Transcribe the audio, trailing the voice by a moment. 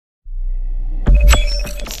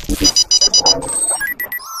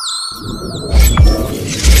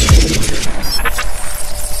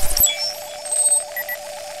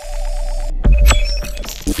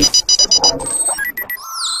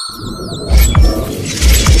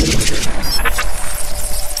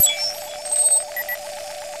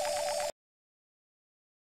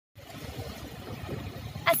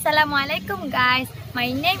Assalamualaikum guys, my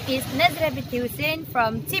name is Nadzirah Hussin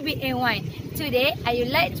from TBA1. Today, I would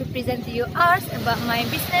like to present to you ours about my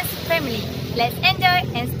business family. Let's enjoy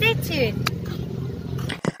and stay tuned.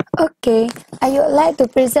 Okay, I would like to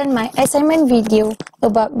present my assignment video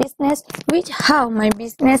about business, which how my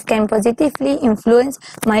business can positively influence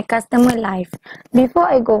my customer life. Before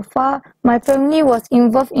I go far, my family was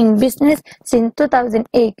involved in business since 2008.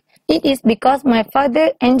 It is because my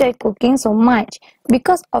father enjoyed cooking so much.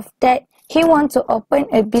 Because of that, he wants to open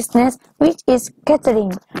a business which is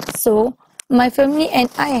catering. So, my family and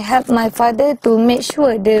I helped my father to make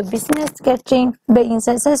sure the business catering being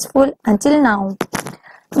successful until now.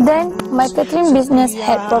 Then, my catering business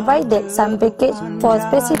had provided some package for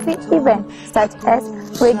specific events such as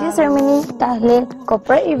wedding ceremony, tahlil,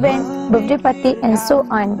 corporate event, birthday party, and so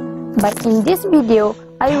on. But in this video,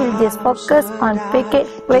 I will just focus on package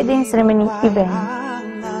wedding ceremony event.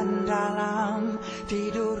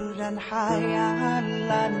 Tidur dan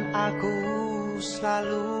hayalan aku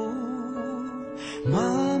selalu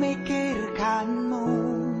memikirkanmu.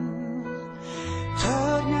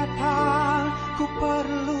 Ternyata ku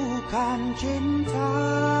perlukan cinta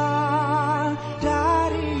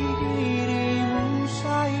dari dirimu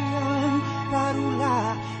sayang,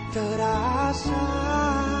 barulah terasa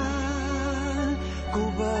ku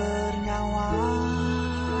bernyawa.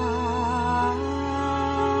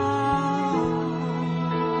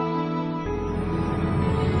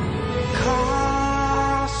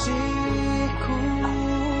 Kasihku,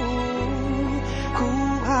 ku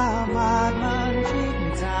amat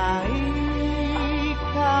mencintai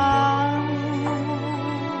kamu,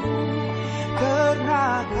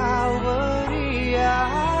 karena kau beri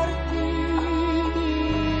arti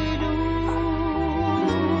hidup.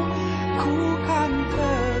 Ku kan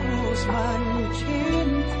terus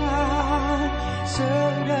mencinta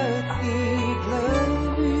sedetik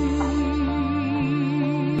lebih.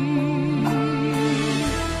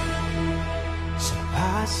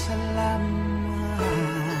 Sebab selamanya.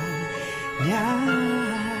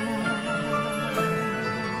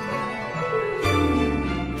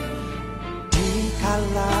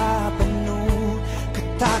 Dikala penuh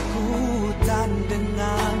ketakutan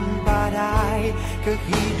dengan badai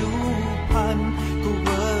kehidupan,